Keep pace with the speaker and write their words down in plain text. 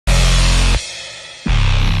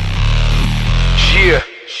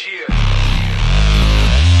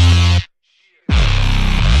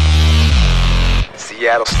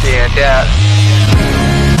Seattle stand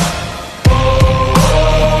out.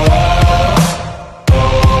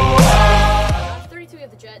 32 we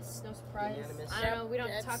have the Jets, no surprise. Unanimous. I don't know, we don't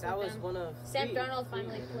talk That about was them. one of Sam three Darnold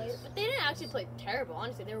finally unanimous. played, but they didn't actually play terrible,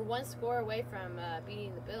 honestly. They were one score away from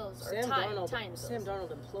beating the Bills, or Sam tying Darnold, the Bills. Sam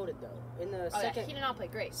Darnold imploded though. In the Oh, second yeah, he did not play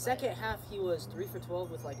great. second half, he was 3 for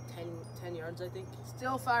 12 with like 10 yards, I think.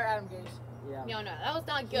 Still fire Adam Gase. Yeah. No, that was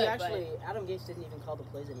not He good. actually, Adam Gase didn't even call the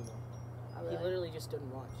plays anymore. but, He literally just stood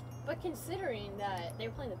and watched. but considering that they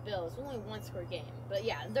were playing the Bills, it was only a one-score game. But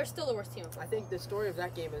yeah, they're still the worst team in football. I think the story of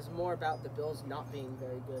that game is more about the Bills not being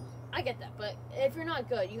very good. I get that, but if you're not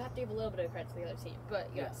good, you have to give a little bit of credit to the other team. But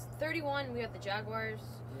yes, 31, we have the Jaguars.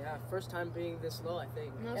 Yeah, first time being this low, I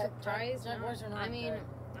think. No Yeah, surprise. Jaguars no. are not I mean, good.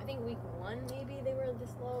 I think week 1 maybe they were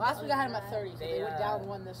this low. Last week I had them Other at than 30, so they went down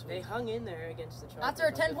one this They week. hung in there against the Chargers. After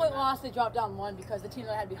a 10-point loss, they dropped down one because the team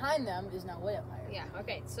that I had behind them is now way up higher. that. Yeah,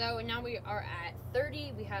 okay, so now we are at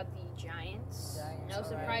 30. We have the Giants. No all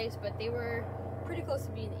surprise, but they were pretty close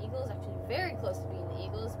to beating the Eagles. Actually, very close to beating the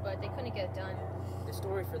Eagles, but they couldn't get it done. The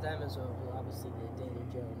story for them is obviously the Daniel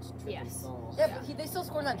Jones tripping Yes. ball. Yeah, but they still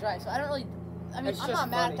scored on that drive, so I don't really. I mean, It's I'm just not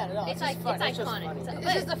mad funny. at that at all. It's just like funny. it's just iconic. funny.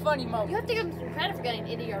 But It's just a funny moment. you have to give him some credit for getting an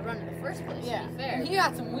 80-yard run in the first place. Yeah, To be fair. and he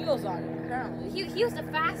got some wheels on it, apparently. He was the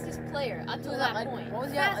fastest player up to was that like- point. what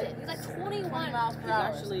was he at, Fastest. like, He was like 20 21 miles per He's hour.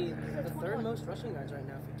 actually the 21. third most rushing yards right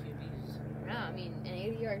now for QBs. Yeah, I mean, an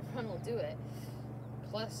 80-yard run will do it.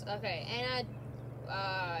 Plus, okay, and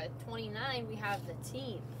at 29, we have the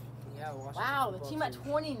team Yeah, Washington Wow, the football team at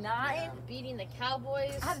 29? Yeah. beating the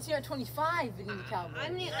Cowboys. I had the team at 25 beating the Cowboys. I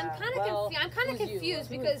mean, Yeah, I'm kind of well, I'm kind of who's you? confused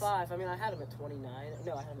Two and because 5. I mean, I had him at 29.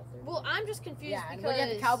 No, I had him at 30. well, I'm just confused yeah, and because we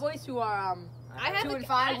got the Cowboys who are I have 2 the- and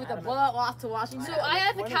 5 I- with a blowout loss to Washington. So I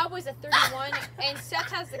have the 20. Cowboys at 31, and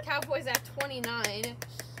Seth has the Cowboys at 29.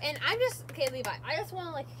 And I'm just okay, Levi. I just want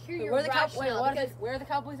to like hear your where are the rationale Wait, because where are the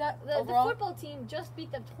Cowboys at the overall? football team just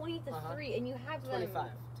beat them 20-3, and you have them 25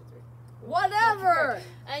 to 3. Whatever.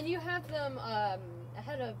 and you have them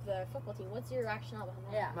ahead of the football team. What's your rationale behind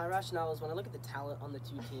that? Yeah. My rationale is when I look at the talent on the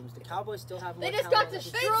two teams, the Cowboys still have more They just talent. got on the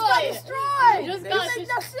destroyed. They just got They destroyed. just They got just- It makes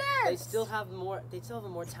no They sense. still have a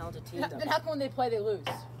more talented team Then though. how come when they play they lose?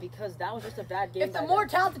 Because that was just a bad game. If the by more them.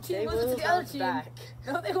 talented They team loses will to the other bounce team, back.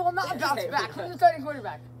 no, they will not bounce They back. will. Who's the starting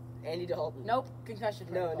quarterback? Andy Dalton. Nope, concussion.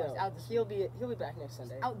 No, protocol. He's no. out this He'll be back next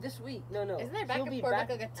Sunday. out this week. No, no. Isn't their He'll backup be quarterback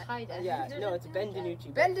back. like a tight end? Yeah, or no, it's something Ben like that?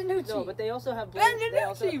 DiNucci. Ben DiNucci. No, but they also have Ben they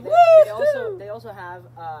also, DiNucci, they also have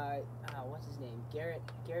what's his name? Garrett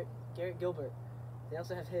Gilbert. They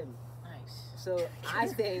also have him. Nice. So I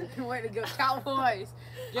think Way to go, Cowboys.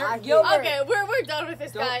 I Garrett think- Gilbert. Okay, we're done with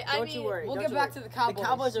this guy. I don't mean, you worry. We'll don't get you back worry. to the Cowboys. The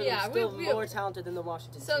Cowboys are Yeah, still we- more talented than the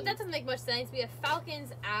Washington so team. that doesn't make much sense. We have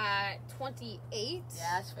Falcons at 28. Yeah,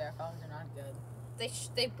 that's fair. Falcons are not good.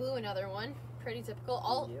 They blew another one. Pretty typical.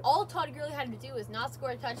 All Yep. all Todd Gurley had to do was not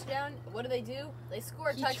score a touchdown. What do? They score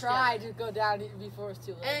a He touchdown. tried to go down before it was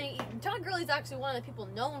too late. And Todd Gurley's actually one of the people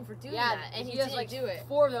known for doing yeah, that, and he has didn't like do it.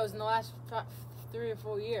 4 of those in the last 3 or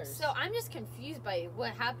 4 years. So I'm just confused by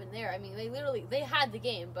what happened there. I mean, they had the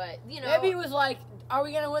game, but you know, maybe it was like, are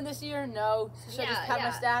we gonna win this year? No. Should I just Yeah, have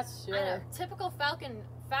my stats? Sure. I know, typical Falcon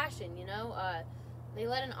fashion. You know, they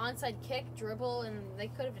let an onside kick dribble, and they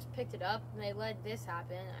could have just picked it up, and they let this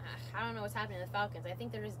happen. I don't know what's happening to the Falcons. I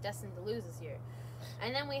think they're just destined to lose this year.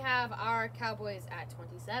 And then we have our Cowboys at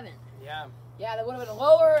 27. Yeah. Yeah, that would have been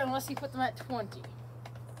lower unless he put them at 20.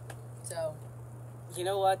 So You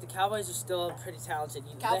know what? The Cowboys are still pretty talented.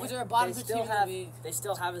 Cowboys are a bottom they two still team in the have league. They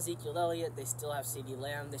still have Ezekiel Elliott. They still have CeeDee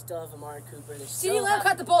Lamb. They still have Amari Cooper. They CeeDee still Lamb have,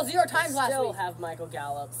 caught the ball 0 they times last still week. have Michael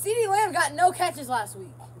Gallup. CeeDee Lamb got no catches last week.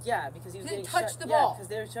 Yeah, because he was Didn't getting touch shut, the yeah, ball. because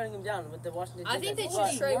they were shutting him down with the Washington. I think defense. they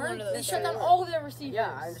should But- trade weren't. one of those They shut down guys. all of their receivers.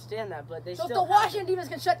 Yeah, I understand that, but they So if still the have- Washington defense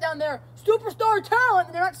can shut down their superstar talent,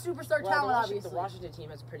 and they're not superstar Well, talent, the obviously. The Washington team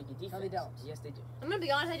has a pretty good defense. they don't. Yes, they do. I'm gonna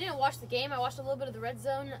be honest. I didn't watch the game. I watched a little bit of the red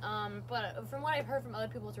zone. But from what I've heard from other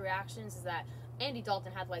people's reactions is that Andy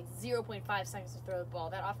Dalton had like 0.5 seconds to throw the ball.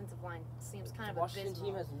 That offensive line seems kind The of Washington abysmal.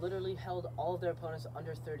 team has literally held all of their opponents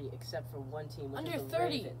under 30, except for one team, which Under is the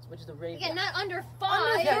 30? Ravens, which is the Ravens. Yeah, not under 5.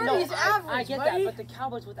 Under Yeah, 30 no, is average, I get buddy. that, but the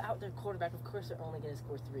Cowboys, without their quarterback, of course, they're only going to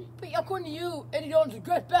score 3. But according to you, Andy Dalton's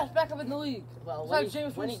the best backup in the league. Well, Besides when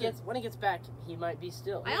James he Winston. gets back, he might be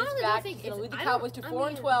still. I honestly Back, don't think he's gonna it's. lead the I Cowboys don't- to I 4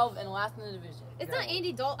 and mean, 12 and last in the division. It's No. not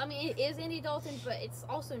Andy Dalton. I mean, it is Andy Dalton, but it's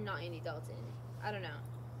also not Andy Dalton. I don't know.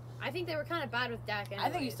 I think they were kind of bad with Dak. Anyways. I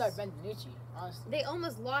think you start Ben DiNucci, honestly. They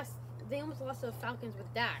almost lost. They almost lost to the Falcons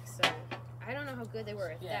with Dak. So I don't know how good they were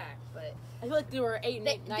at Yeah. Dak, but I feel like they were 8 and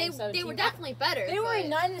 8, 9 and 7 they were team. definitely better. They were a but-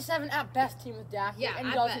 9 and 7 at best team with Dak. Yeah, and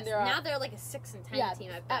at Dalton, best. they're Now they're like a 6 and 10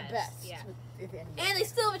 team at best. Yeah, If any. and they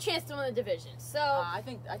still have a chance to win the division. So I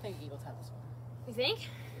think Eagles have this one. you think?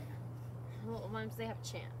 Well, once they have a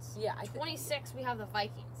chance. Yeah, 26, we have the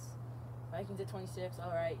Vikings. Vikings at 26. All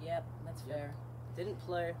right, yep, that's fair. Didn't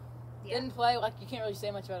play. Yeah. Didn't play. Like you can't really say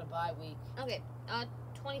much about a bye week. Okay,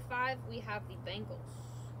 25, we have the Bengals.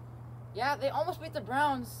 Yeah, they almost beat the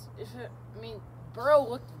Browns. Burrow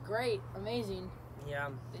looked great, amazing. Yeah.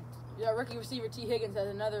 Rookie receiver T. Higgins has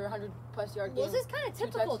another 100+ yard game. Well, this is kind of two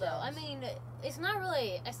typical, though. I touchdowns. mean, it's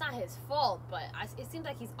not his fault, but it seems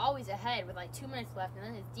like he's always ahead with like 2 minutes left, and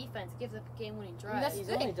then his defense gives up a game-winning drive. that's He's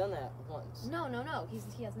good. only done that once. No,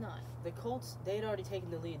 he has not. The Colts, they had already taken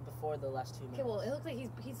the lead before the last 2 minutes. Okay, well, it looks like he's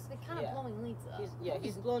kind of Yeah. blowing leads up.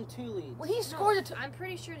 He's blown 2 leads. When he No, scored a I'm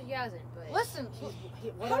pretty sure he hasn't, but listen.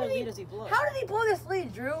 What How other did he- lead has he blown? How did he blow this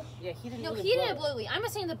lead, Drew? Yeah, he didn't no, really he blow didn't it. blow the lead. I'm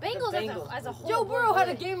just saying the Bengals, Bengals as a blew whole. Joe were Burrow had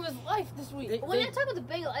a good. game of his life this week. When I talk about the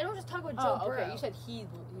Bengals, I don't just talk about Joe Oh, Burrow. okay. You said he's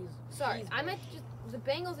Sorry, I meant just the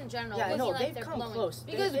Bengals in general. Yeah, I looking know, like they've they're come blowing. close.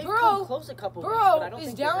 Because they've Burrow- come close a couple weeks, but I Burrow don't is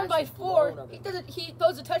think they've down by actually 4. blown other He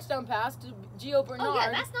throws a touchdown pass to Gio Bernard. Oh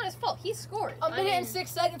yeah, that's not his fault. He scored. A minute and 6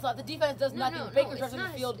 seconds left. The defense does No, nothing. no, Baker's it's rushing the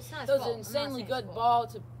not his- field. it's not his Throws fault. an I'm not insanely saying it's good fault. ball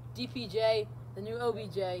to DPJ, the new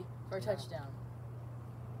OBJ, for a touchdown.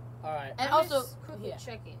 All right. And I'm also, just quickly yeah.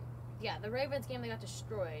 checking. Yeah, the Ravens game they got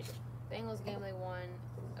destroyed. Bengals game they won.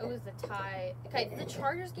 It was the tie. Okay, the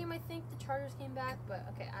Chargers game I think the Chargers came back, but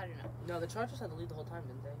okay, I don't know. No, the Chargers had the lead the whole time,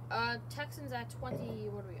 didn't they? Texans at 20.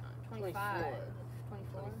 What are we on? 25.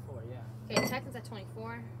 24. 24, yeah. Okay, Texans at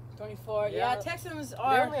 24. 24. Yeah. Yeah, Texans They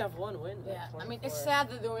are. only have 1 win. Yeah, I mean, 24. it's sad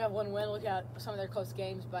that they only have 1 win. Look at some of their close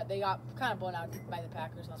games, but they got kind of blown out by the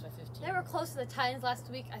Packers, lost by 15. They were close to the Titans last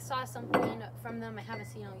week. I saw something from them I haven't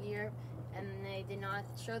seen all year, and they did not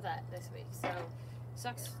show that this week. So,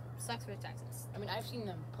 sucks for the Texans. I mean, I've seen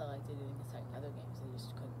them play like they did against Titans in other games. They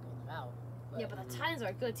just couldn't pull them out. Yeah, but the Titans are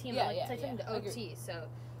a good team. Yeah, Like, yeah, they took them yeah. to I agree. OT. So,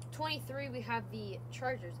 23, we have the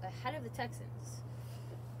Chargers ahead of the Texans.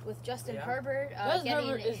 With Justin Yeah. Herbert Justin getting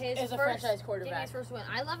Herbert is his a first, franchise quarterback. getting his first win.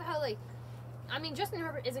 I love how, like, I mean, Justin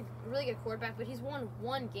Herbert is a really good quarterback, but he's won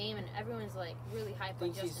 1 game, and everyone's, like, really hyped on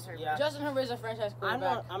Thinks Justin he's- Herbert. yeah. Justin Herbert is a franchise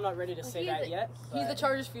quarterback. I'm not ready to say He's that the- yet. He's the but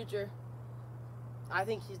Chargers' future. I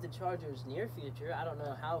think he's the Chargers' near future. I don't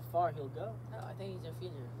know how far he'll go. No, I think he's their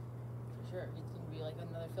future. For sure. He's going to be like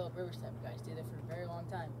another Philip Rivers type of guy. Stay there for a very long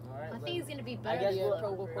time. All right. I let- think he's going to be I better guess than we'll-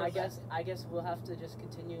 Philip Pro Bowl Rivers. I guess we'll have to just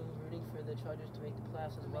continue rooting for the Chargers to make the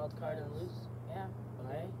playoffs as a wild card and lose. Yeah. All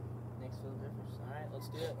right. Next Philip Rivers. All right, let's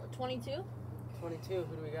do it. 22. 22.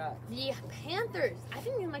 Who do we got? The Panthers. I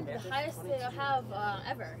think they might be the Panthers, highest they 22. have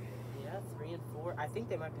ever. Yeah, 3 and 4. I think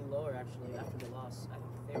they might be lower actually after the loss. I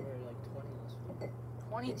think they were like 20 this week.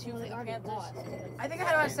 22 Well, for they the already Panthers. lost. I think I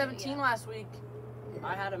had him at 17 Yeah. last week.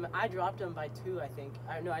 I dropped them by 2. I think.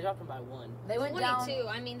 I dropped them by 1. They went 22. down.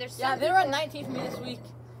 I mean, there's Yeah, some they were at people- 19th for me this week.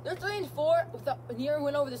 They're 3-4 with a near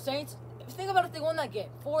win over the Saints. Think about if they won that game.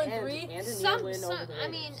 4-3. And a near Some, win over the I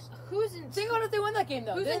mean, Raiders. who's in? Think about if they win that game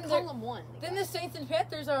though. Who's in they're- column 1? Then the Saints and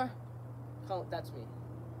Panthers are. That's me.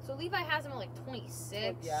 So Levi has him at like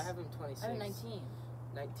 26. Yeah, I have him 26. I have 19.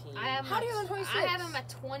 19. I have him How do you at- have him 26? I have him at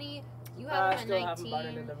 20. You I have him still at haven't bought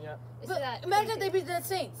into 19. them yet. Is But that imagine if 22? they beat the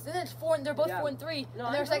Saints. Then it's 4 and they're both Yeah. 4-3, No, and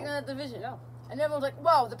I they're second know. in that division. Yeah. And everyone's like,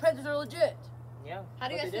 "Wow, the Panthers are legit." Yeah. How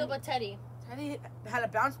do you But guys they feel didn't. about Teddy? Teddy had a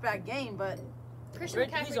bounce back game, but Christian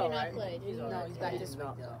McCaffrey He's did all not right. play. He's all No, right. he's back He this did week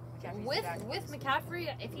not, though. though. McCaffrey's With back with this week.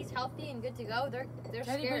 McCaffrey, if he's healthy and good to go, they're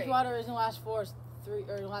Teddy scary. Bridgewater is in the last 4 is 3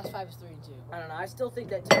 or the last 5 is 3-2. I don't know. I still think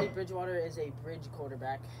that Teddy Bridgewater is a bridge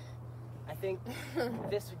quarterback. I think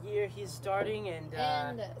this year he's starting, and,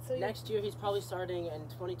 and so next year he's probably starting, and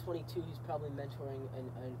 2022 he's probably mentoring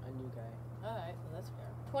a new guy. All right, well, that's fair.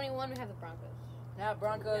 21 we have the Broncos. Now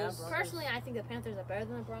Broncos. Yeah, Broncos. Personally, I think the Panthers are better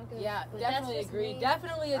than the Broncos. Yeah, but that's definitely just agree. me.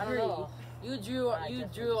 Definitely I don't agree. know. You drew I you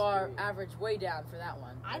definitely drew our disagree. average way down for that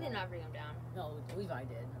one. I did not bring them down. No, Levi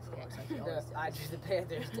did, of course. Like he The- always I does. drew the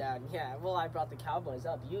Panthers down. Yeah, well, I brought the Cowboys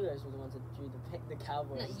up. You guys were the ones that drew the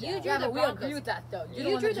Cowboys No, down. you drew Yeah, the but we Broncos. agree with that though. You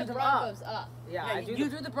the one drew that the them up. Broncos up. Yeah, Yeah, I drew you the,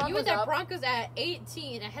 drew the You Broncos had the up. Broncos at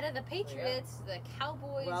 18 ahead of the Patriots, the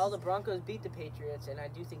Cowboys. well, the Broncos beat the Patriots, and I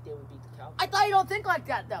do think they would beat the Cowboys. I thought you don't think like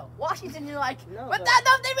that though. Washington, you're like, No, but but- that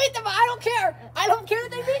no, they beat them. I don't care. I don't care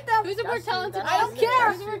that they beat them. Who's the more That's- talented? that's- I don't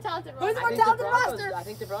care. Who's the more talented? Who's the I more think the talented Broncos- roster? I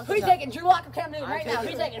think the Broncos. Who you have- taking? Drew Lock or Cam Newton I'm right now? Who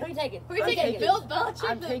taking- you taking? Who you taking? Who are you I'm taking? taking- Bill Belichick,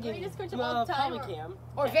 I'm the taking taking Greatest coach of all time, probably Cam.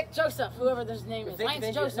 Or Vic Joseph, whoever his name is. Vic Lance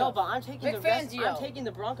Fangio. Joseph. No, but I'm taking Vic the rest. Fangio. I'm taking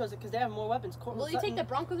the Broncos because they have more weapons. Will you take the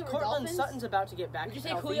Broncos over Cortland Dolphins? Sutton's about to get back. Would you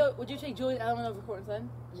take healthy. Julio? Would you take Julian Edelman over Cortland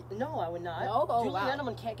Sutton? No, I would not. No? Oh, Julian wow.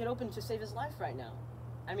 Edelman can't get open to save his life right now.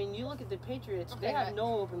 I mean, you look at the Patriots; Okay, they have right.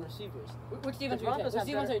 no open receivers. Which defense The are you taking? Broncos Which have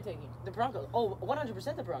defense better- are you taking? The Broncos. Oh,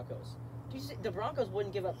 100% the Broncos. Did you see, the Broncos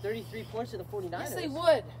wouldn't give up 33 points to the 49ers. Yes, they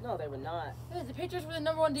would. No, they would not. Yeah, the Patriots were the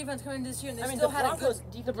 #1 defense coming this year, and they I mean, still the had Broncos. a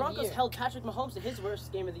good The Broncos year. held Patrick Mahomes to his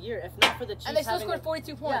worst game of the year. If not for the Chiefs, And they still having scored a-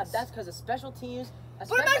 42 Yeah, points. that's because of special teams. But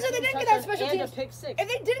imagine they didn't get that special and teams. a pick six. If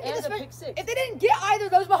they didn't get and the a pick six. if they didn't get either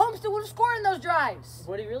of those, Mahomes still would have scored in those drives.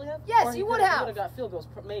 Would he really have? Yes, Or he would could've- have. He would have got field goals,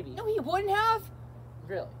 maybe. No, he wouldn't have.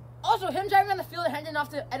 Really? Also, him driving on the field and handing off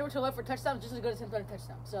to Edward to left for a touchdown is just as good as him throwing a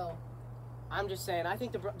touchdown. So, I'm just saying. I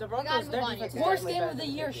think the gotta Broncos, move their on defense is here. worst definitely game better of the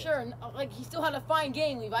than year, Patriots. sure. And, like, he still had a fine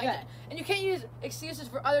game, Levi. Yeah. And you can't use excuses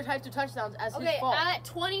for other types of touchdowns as Okay, his fault. at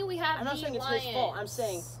 20 we have I'm not the saying it's Lions. his fault. I'm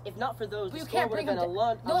saying if not for those, But the you score can't would have bring been him a to.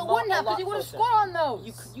 lot. No, it wouldn't have, because he would have scored on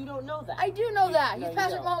those. You don't know that. I do know that. No, He's you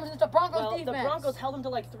Patrick don't. Mahomes. It's the Broncos Well, defense. the Broncos held him to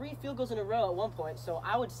like 3 field goals in a row at one point, so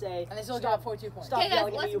I would say. And they still stop, got 42 points. Stop Okay, guys,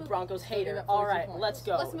 yelling at let's me, you move- Broncos They hater. got All 42 right, points. let's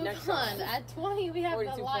go. Let's move Next on. one. At 20 we have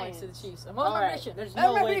 42 the points Lions. to the Chiefs. And what was All my right, prediction? there's That was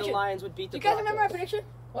no my way the prediction. Lions would beat Do the you guys remember my Broncos. prediction?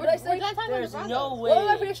 What did I say? We're not talking about the There's Broncos. no way. What was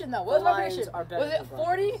my prediction though? What was the my Lions prediction? are better Was than it the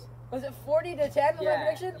 40? Was it 40 to 10 was my Yeah,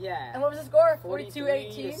 prediction? yeah. And what was the score? 43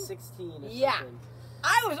 42-18. to 16 or Yeah. something.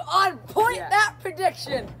 I was on point Yeah. that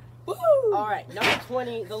prediction. Woo! All right, number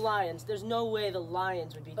 20, the Lions. There's no way the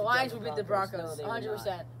Lions would beat The the Lions Denver would beat the Broncos. Broncos, No, they would 100%.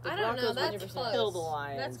 not. The I don't know, Broncos would that's kill the close.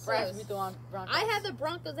 Lions. That's Braves close. beat the Broncos. I had the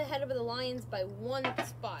Broncos ahead of the Lions by 1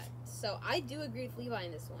 spot, so I do agree with Levi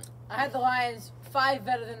in this one. I had the Lions 5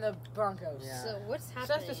 better than the Broncos. Yeah. So what's Seth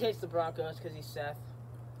happening? just hates the Broncos because he's Seth.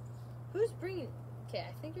 Who's bringing? Okay,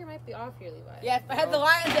 I think you might be off here, Levi. Yeah, I had the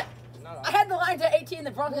Lions at, Not I had the Lions at 18, the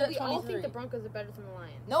Broncos Well, at we all 23. think the Broncos are better than the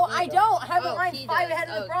Lions. No, I don't. I have the Oh, Lions he 5 does. ahead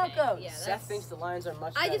of the Okay, Broncos. yeah. Seth That's- thinks the Lions are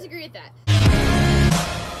much I better. disagree with that.